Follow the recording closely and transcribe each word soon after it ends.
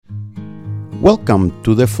Welcome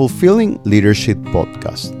to the Fulfilling Leadership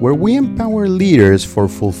Podcast, where we empower leaders for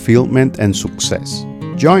fulfillment and success.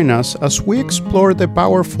 Join us as we explore the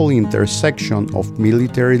powerful intersection of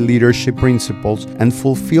military leadership principles and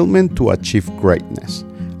fulfillment to achieve greatness.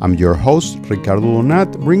 I'm your host, Ricardo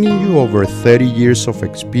Donat, bringing you over 30 years of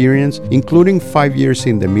experience, including 5 years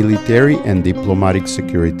in the military and diplomatic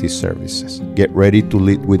security services. Get ready to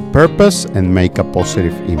lead with purpose and make a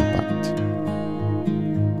positive impact.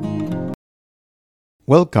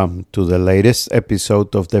 Welcome to the latest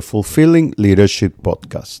episode of the Fulfilling Leadership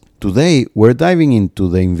Podcast. Today, we're diving into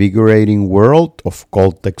the invigorating world of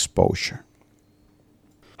cold exposure.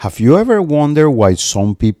 Have you ever wondered why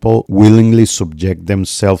some people willingly subject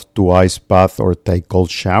themselves to ice baths or take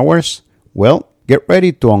cold showers? Well, get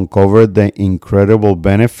ready to uncover the incredible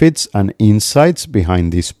benefits and insights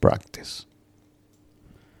behind this practice.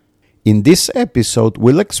 In this episode,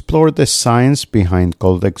 we'll explore the science behind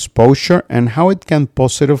cold exposure and how it can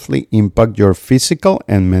positively impact your physical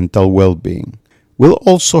and mental well-being. We'll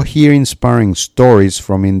also hear inspiring stories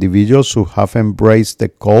from individuals who have embraced the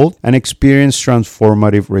cold and experienced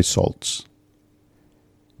transformative results.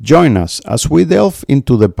 Join us as we delve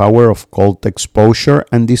into the power of cold exposure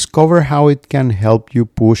and discover how it can help you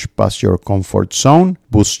push past your comfort zone,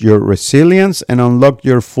 boost your resilience, and unlock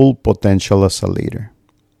your full potential as a leader.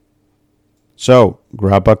 So,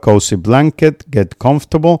 grab a cozy blanket, get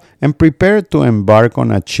comfortable, and prepare to embark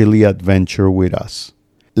on a chilly adventure with us.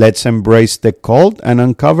 Let's embrace the cold and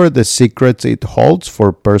uncover the secrets it holds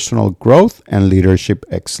for personal growth and leadership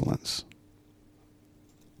excellence.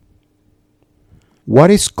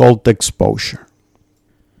 What is cold exposure?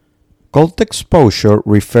 Cold exposure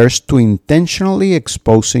refers to intentionally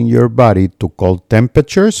exposing your body to cold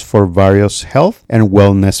temperatures for various health and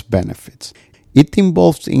wellness benefits. It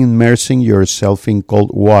involves immersing yourself in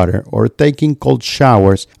cold water or taking cold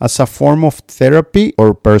showers as a form of therapy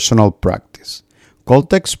or personal practice.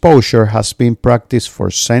 Cold exposure has been practiced for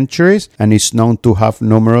centuries and is known to have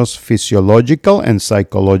numerous physiological and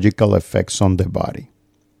psychological effects on the body.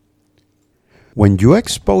 When you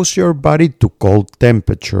expose your body to cold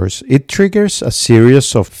temperatures, it triggers a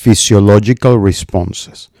series of physiological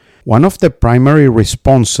responses. One of the primary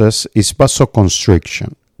responses is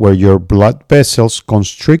vasoconstriction, where your blood vessels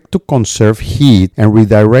constrict to conserve heat and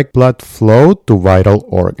redirect blood flow to vital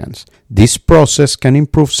organs. This process can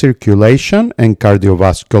improve circulation and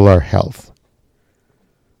cardiovascular health.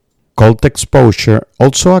 Cold exposure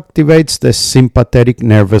also activates the sympathetic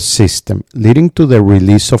nervous system, leading to the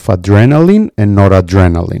release of adrenaline and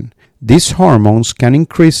noradrenaline. These hormones can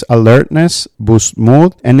increase alertness, boost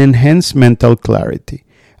mood, and enhance mental clarity.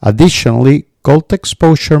 Additionally, cold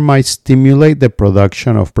exposure might stimulate the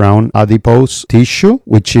production of brown adipose tissue,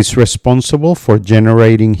 which is responsible for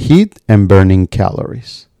generating heat and burning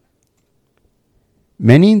calories.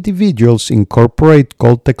 Many individuals incorporate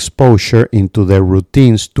cold exposure into their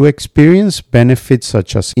routines to experience benefits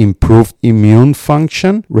such as improved immune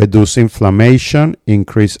function, reduced inflammation,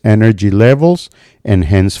 increased energy levels,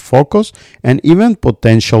 enhanced focus, and even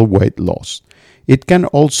potential weight loss. It can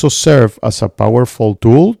also serve as a powerful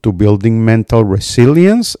tool to building mental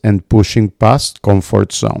resilience and pushing past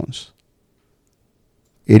comfort zones.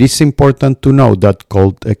 It is important to know that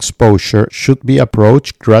cold exposure should be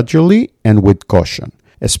approached gradually and with caution,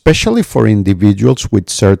 especially for individuals with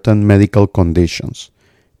certain medical conditions.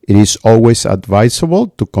 It is always advisable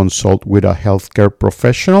to consult with a healthcare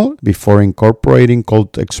professional before incorporating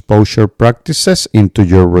cold exposure practices into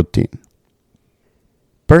your routine.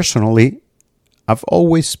 Personally, I've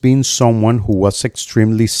always been someone who was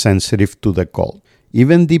extremely sensitive to the cold.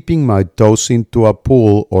 Even dipping my toes into a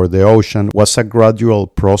pool or the ocean was a gradual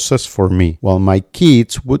process for me, while my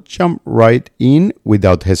kids would jump right in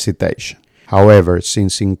without hesitation. However,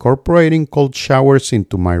 since incorporating cold showers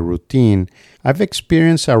into my routine, I've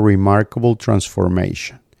experienced a remarkable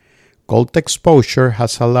transformation. Cold exposure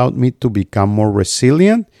has allowed me to become more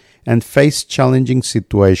resilient and face challenging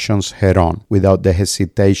situations head-on without the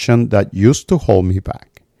hesitation that used to hold me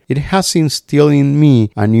back. It has instilled in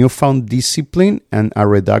me a newfound discipline and a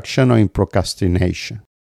reduction in procrastination,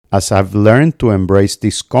 as I've learned to embrace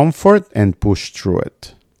discomfort and push through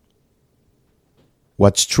it.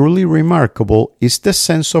 What's truly remarkable is the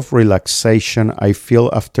sense of relaxation I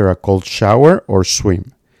feel after a cold shower or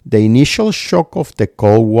swim. The initial shock of the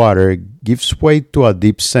cold water gives way to a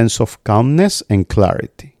deep sense of calmness and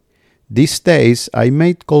clarity. These days, I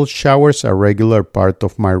made cold showers a regular part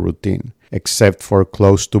of my routine, except for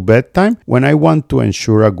close to bedtime when I want to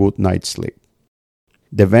ensure a good night's sleep.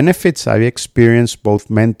 The benefits I've experienced both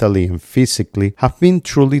mentally and physically have been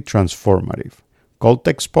truly transformative. cold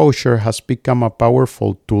exposure has become a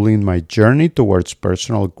powerful tool in my journey towards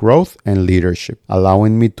personal growth and leadership,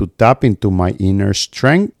 allowing me to tap into my inner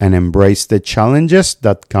strength and embrace the challenges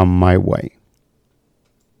that come my way.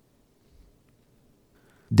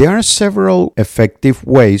 There are several effective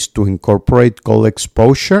ways to incorporate cold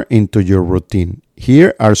exposure into your routine.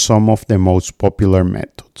 Here are some of the most popular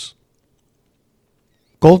methods.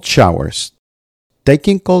 Cold showers.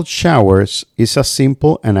 Taking cold showers is a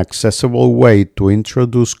simple and accessible way to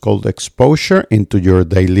introduce cold exposure into your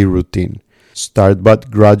daily routine. Start by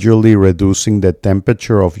gradually reducing the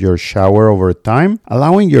temperature of your shower over time,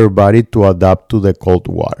 allowing your body to adapt to the cold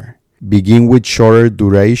water. Begin with shorter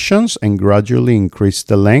durations and gradually increase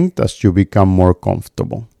the length as you become more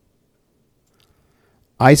comfortable.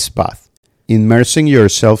 Ice bath. Immersing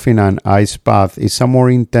yourself in an ice bath is a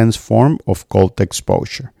more intense form of cold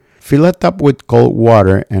exposure. Fill it up with cold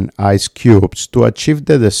water and ice cubes to achieve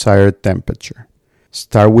the desired temperature.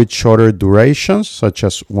 Start with shorter durations, such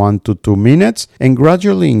as 1 to 2 minutes, and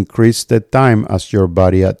gradually increase the time as your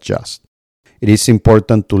body adjusts. It is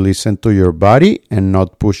important to listen to your body and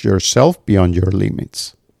not push yourself beyond your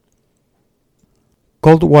limits.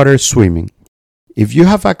 Cold water swimming. If you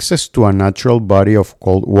have access to a natural body of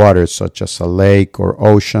cold water, such as a lake or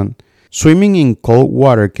ocean, swimming in cold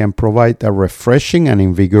water can provide a refreshing and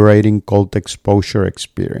invigorating cold exposure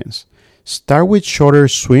experience. Start with shorter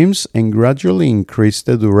swims and gradually increase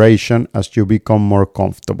the duration as you become more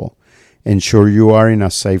comfortable. Ensure you are in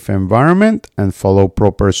a safe environment and follow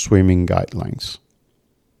proper swimming guidelines.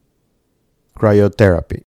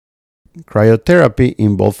 Cryotherapy. Cryotherapy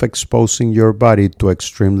involves exposing your body to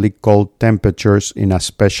extremely cold temperatures in a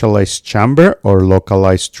specialized chamber or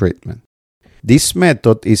localized treatment. This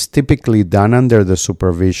method is typically done under the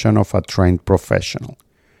supervision of a trained professional.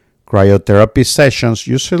 Cryotherapy sessions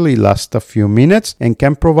usually last a few minutes and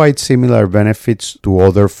can provide similar benefits to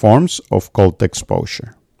other forms of cold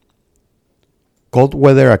exposure. Cold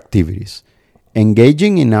weather activities.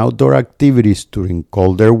 Engaging in outdoor activities during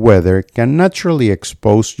colder weather can naturally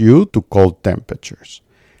expose you to cold temperatures.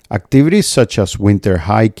 Activities such as winter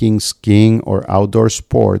hiking, skiing, or outdoor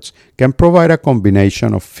sports can provide a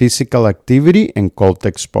combination of physical activity and cold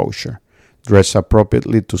exposure. Dress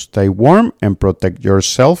appropriately to stay warm and protect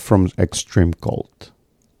yourself from extreme cold.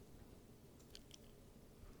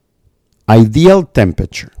 Ideal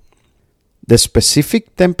temperature. The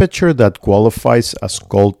specific temperature that qualifies as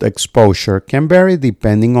cold exposure can vary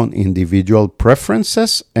depending on individual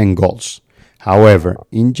preferences and goals. However,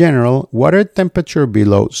 in general, water temperature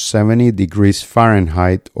below 70 degrees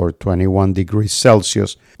Fahrenheit or 21 degrees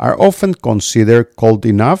Celsius are often considered cold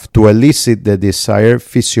enough to elicit the desired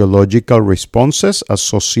physiological responses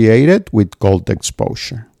associated with cold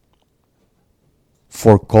exposure.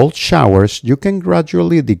 For cold showers, you can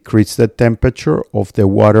gradually decrease the temperature of the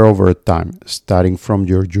water over time, starting from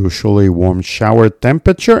your usually warm shower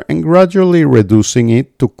temperature and gradually reducing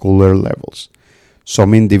it to cooler levels.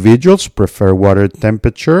 Some individuals prefer water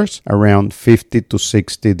temperatures around 50 to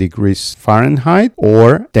 60 degrees Fahrenheit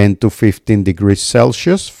or 10 to 15 degrees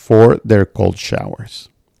Celsius for their cold showers.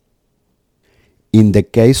 In the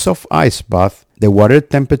case of ice bath, the water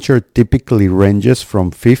temperature typically ranges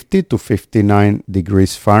from 50 to 59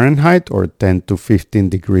 degrees Fahrenheit or 10 to 15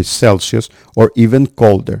 degrees Celsius or even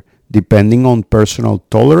colder, depending on personal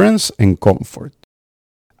tolerance and comfort.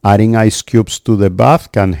 Adding ice cubes to the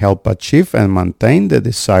bath can help achieve and maintain the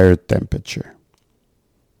desired temperature.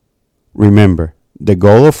 Remember, the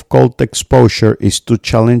goal of cold exposure is to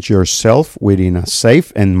challenge yourself within a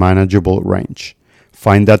safe and manageable range.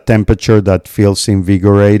 Find a temperature that feels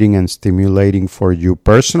invigorating and stimulating for you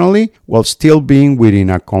personally while still being within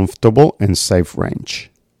a comfortable and safe range.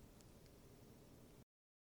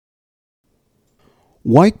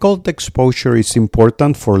 Why cold exposure is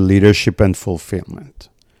important for leadership and fulfillment?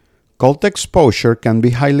 Cold exposure can be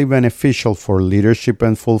highly beneficial for leadership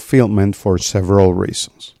and fulfillment for several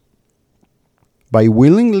reasons. By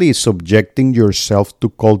willingly subjecting yourself to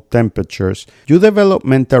cold temperatures, you develop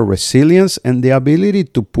mental resilience and the ability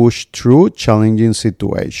to push through challenging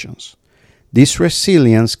situations. This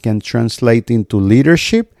resilience can translate into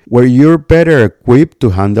leadership, where you're better equipped to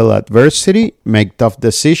handle adversity, make tough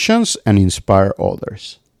decisions, and inspire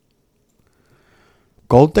others.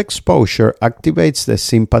 Cold exposure activates the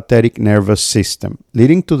sympathetic nervous system,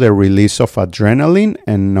 leading to the release of adrenaline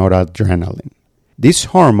and noradrenaline. These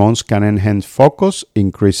hormones can enhance focus,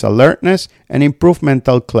 increase alertness, and improve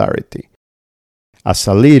mental clarity. As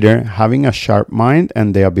a leader, having a sharp mind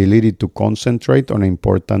and the ability to concentrate on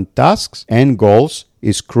important tasks and goals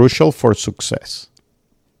is crucial for success.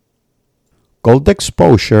 Cold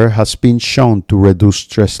exposure has been shown to reduce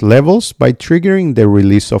stress levels by triggering the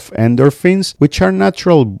release of endorphins, which are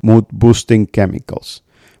natural mood-boosting chemicals.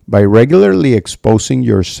 By regularly exposing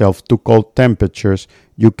yourself to cold temperatures,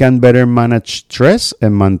 you can better manage stress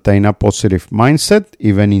and maintain a positive mindset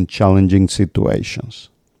even in challenging situations.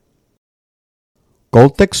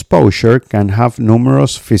 Cold exposure can have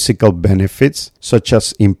numerous physical benefits, such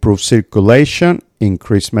as improved circulation,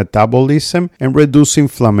 increased metabolism, and reduce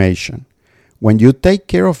inflammation. When you take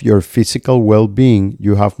care of your physical well-being,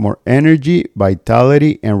 you have more energy,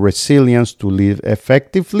 vitality, and resilience to live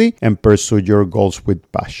effectively and pursue your goals with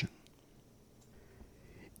passion.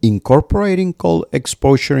 Incorporating cold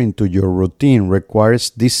exposure into your routine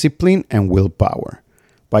requires discipline and willpower.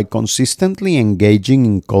 By consistently engaging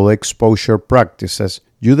in cold exposure practices,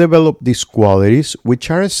 you develop these qualities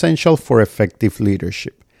which are essential for effective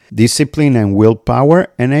leadership. Discipline and willpower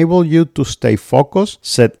enable you to stay focused,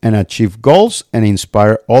 set and achieve goals, and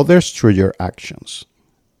inspire others through your actions.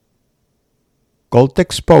 Cold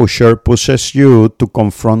exposure pushes you to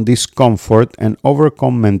confront discomfort and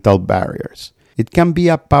overcome mental barriers. It can be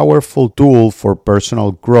a powerful tool for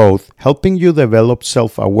personal growth, helping you develop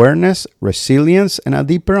self-awareness, resilience, and a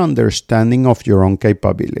deeper understanding of your own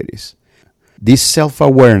capabilities. This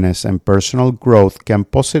self-awareness and personal growth can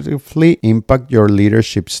positively impact your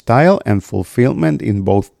leadership style and fulfillment in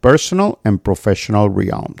both personal and professional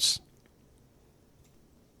realms.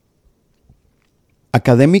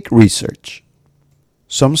 Academic research.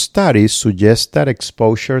 Some studies suggest that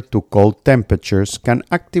exposure to cold temperatures can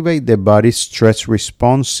activate the body's stress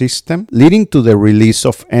response system, leading to the release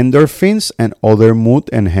of endorphins and other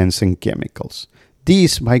mood-enhancing chemicals.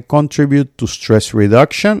 These might contribute to stress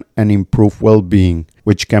reduction and improve well-being,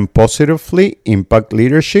 which can positively impact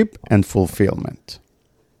leadership and fulfillment.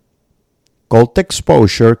 Cold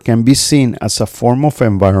exposure can be seen as a form of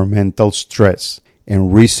environmental stress,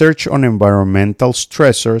 and research on environmental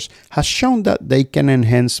stressors has shown that they can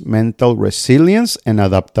enhance mental resilience and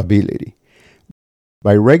adaptability.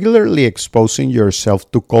 By regularly exposing yourself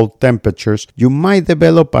to cold temperatures, you might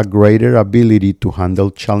develop a greater ability to handle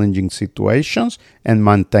challenging situations and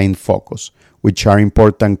maintain focus, which are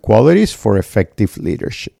important qualities for effective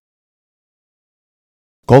leadership.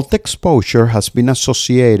 Cold exposure has been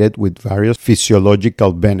associated with various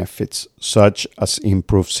physiological benefits, such as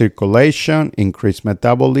improved circulation, increased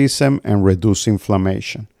metabolism, and reduced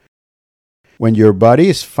inflammation. When your body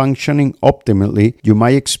is functioning optimally, you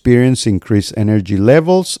might experience increased energy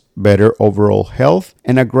levels, better overall health,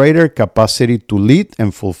 and a greater capacity to lead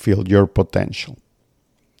and fulfill your potential.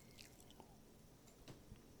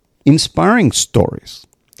 Inspiring stories.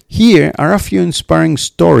 Here are a few inspiring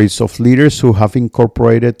stories of leaders who have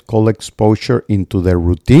incorporated cold exposure into their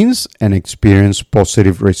routines and experienced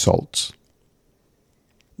positive results.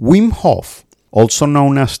 Wim Hof, also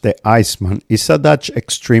known as the Iceman, is a Dutch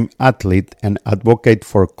extreme athlete and advocate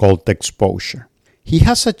for cold exposure. He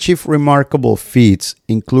has achieved remarkable feats,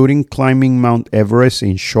 including climbing Mount Everest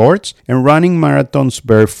in shorts and running marathons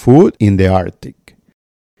barefoot in the Arctic.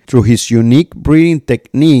 Through his unique breathing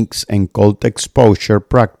techniques and cold exposure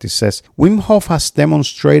practices, Wim Hof has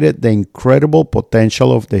demonstrated the incredible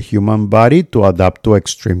potential of the human body to adapt to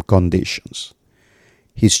extreme conditions.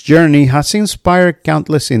 His journey has inspired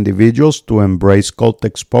countless individuals to embrace cold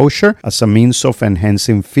exposure as a means of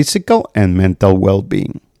enhancing physical and mental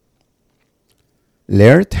well-being.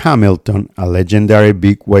 Laird Hamilton, a legendary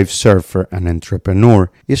big wave surfer and entrepreneur,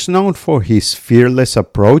 is known for his fearless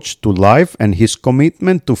approach to life and his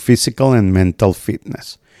commitment to physical and mental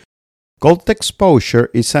fitness. Cold exposure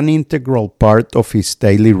is an integral part of his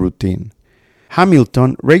daily routine.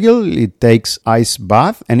 Hamilton regularly takes ice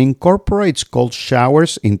baths and incorporates cold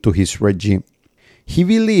showers into his regime. He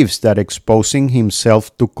believes that exposing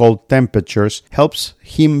himself to cold temperatures helps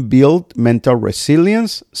him build mental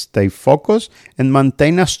resilience, stay focused, and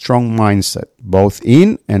maintain a strong mindset, both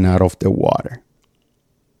in and out of the water.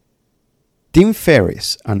 Tim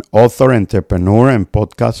Ferriss, an author, entrepreneur, and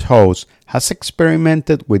podcast host, has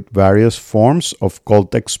experimented with various forms of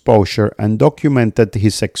cold exposure and documented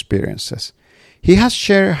his experiences. He has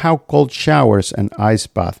shared how cold showers and ice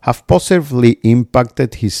baths have positively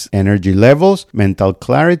impacted his energy levels, mental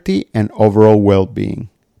clarity, and overall well-being.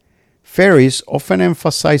 Ferriss often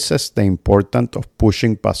emphasizes the importance of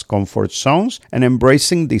pushing past comfort zones and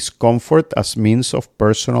embracing discomfort as means of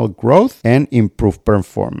personal growth and improved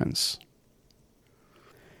performance.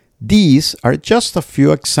 These are just a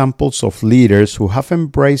few examples of leaders who have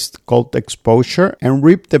embraced cold exposure and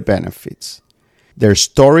reaped the benefits. Their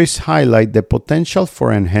stories highlight the potential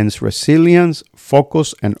for enhanced resilience,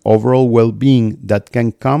 focus, and overall well-being that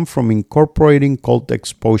can come from incorporating cold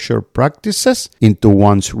exposure practices into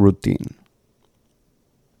one's routine.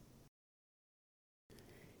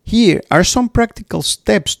 Here are some practical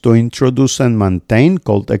steps to introduce and maintain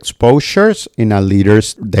cold exposures in a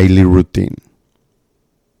leader's daily routine.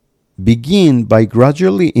 Begin by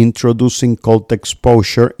gradually introducing cold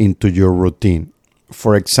exposure into your routine.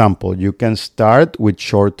 For example, you can start with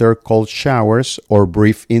shorter cold showers or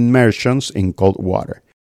brief immersions in cold water.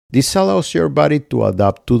 This allows your body to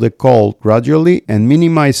adapt to the cold gradually and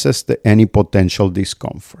minimizes any potential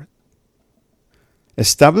discomfort.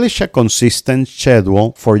 Establish a consistent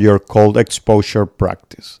schedule for your cold exposure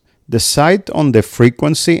practice. Decide on the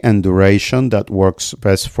frequency and duration that works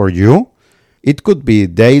best for you. It could be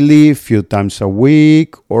daily, few times a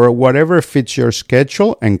week, or whatever fits your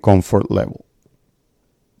schedule and comfort level.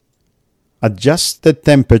 Adjust the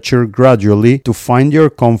temperature gradually to find your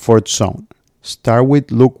comfort zone. Start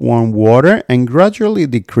with lukewarm water and gradually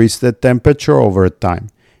decrease the temperature over time.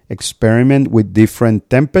 Experiment with different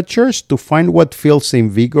temperatures to find what feels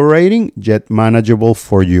invigorating yet manageable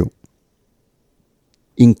for you.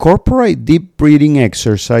 Incorporate deep breathing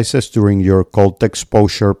exercises during your cold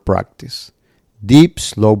exposure practice. Deep,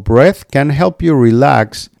 slow breath can help you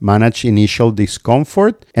relax, manage initial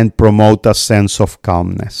discomfort, and promote a sense of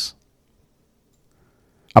calmness.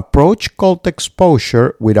 Approach cold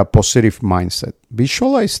exposure with a positive mindset.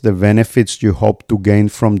 Visualize the benefits you hope to gain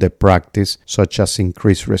from the practice, such as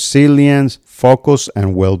increased resilience, focus,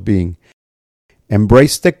 and well-being.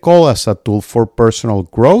 Embrace the cold as a tool for personal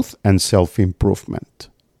growth and self-improvement.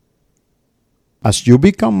 As you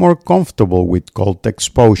become more comfortable with cold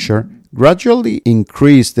exposure, gradually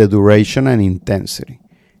increase the duration and intensity.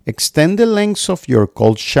 Extend the length of your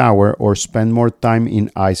cold shower or spend more time in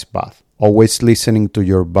ice bath, always listening to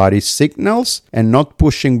your body's signals and not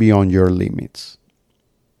pushing beyond your limits.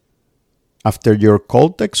 After your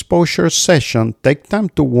cold exposure session, take time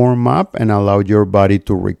to warm up and allow your body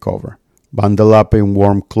to recover. Bundle up in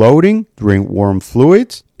warm clothing, drink warm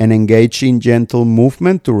fluids, and engage in gentle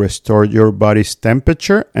movement to restore your body's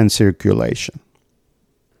temperature and circulation.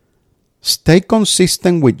 Stay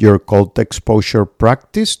consistent with your cold exposure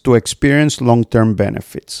practice to experience long-term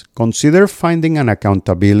benefits. Consider finding an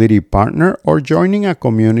accountability partner or joining a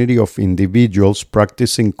community of individuals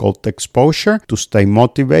practicing cold exposure to stay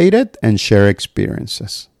motivated and share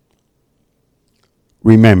experiences.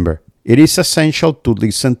 Remember, it is essential to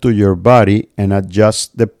listen to your body and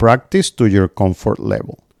adjust the practice to your comfort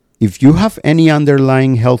level. If you have any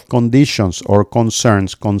underlying health conditions or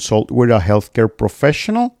concerns, consult with a healthcare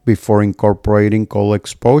professional before incorporating cold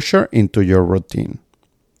exposure into your routine.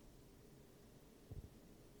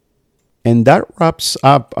 And that wraps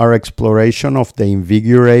up our exploration of the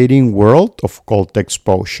invigorating world of cold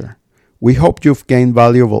exposure. We hope you've gained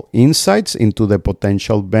valuable insights into the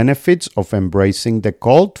potential benefits of embracing the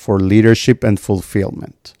cold for leadership and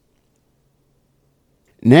fulfillment.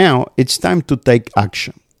 Now it's time to take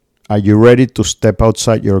action. Are you ready to step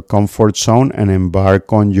outside your comfort zone and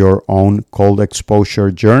embark on your own cold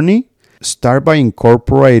exposure journey? Start by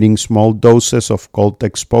incorporating small doses of cold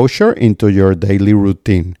exposure into your daily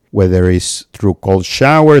routine, whether it's through cold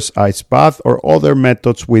showers, ice bath, or other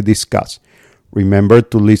methods we discuss. Remember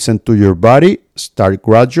to listen to your body, start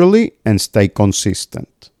gradually, and stay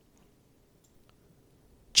consistent.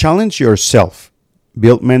 Challenge yourself,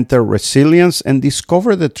 build mental resilience, and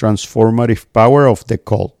discover the transformative power of the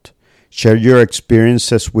cold. Share your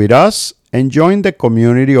experiences with us and join the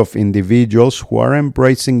community of individuals who are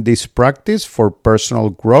embracing this practice for personal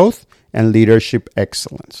growth and leadership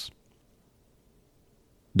excellence.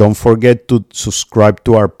 Don't forget to subscribe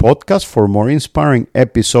to our podcast for more inspiring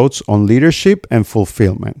episodes on leadership and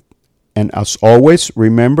fulfillment. And as always,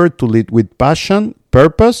 remember to lead with passion,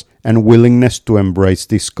 purpose, and willingness to embrace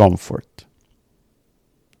discomfort.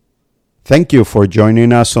 Thank you for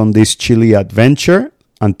joining us on this chilly adventure.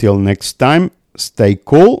 Until next time, stay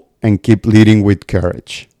cool and keep leading with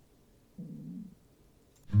courage.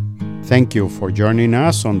 Thank you for joining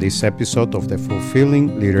us on this episode of the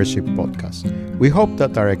Fulfilling Leadership Podcast. We hope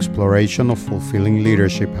that our exploration of fulfilling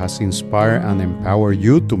leadership has inspired and empowered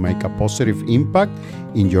you to make a positive impact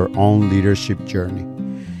in your own leadership journey.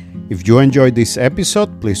 If you enjoyed this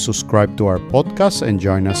episode, please subscribe to our podcast and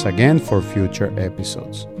join us again for future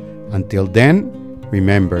episodes. Until then,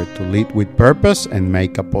 remember to lead with purpose and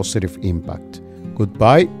make a positive impact.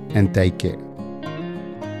 Goodbye and take care.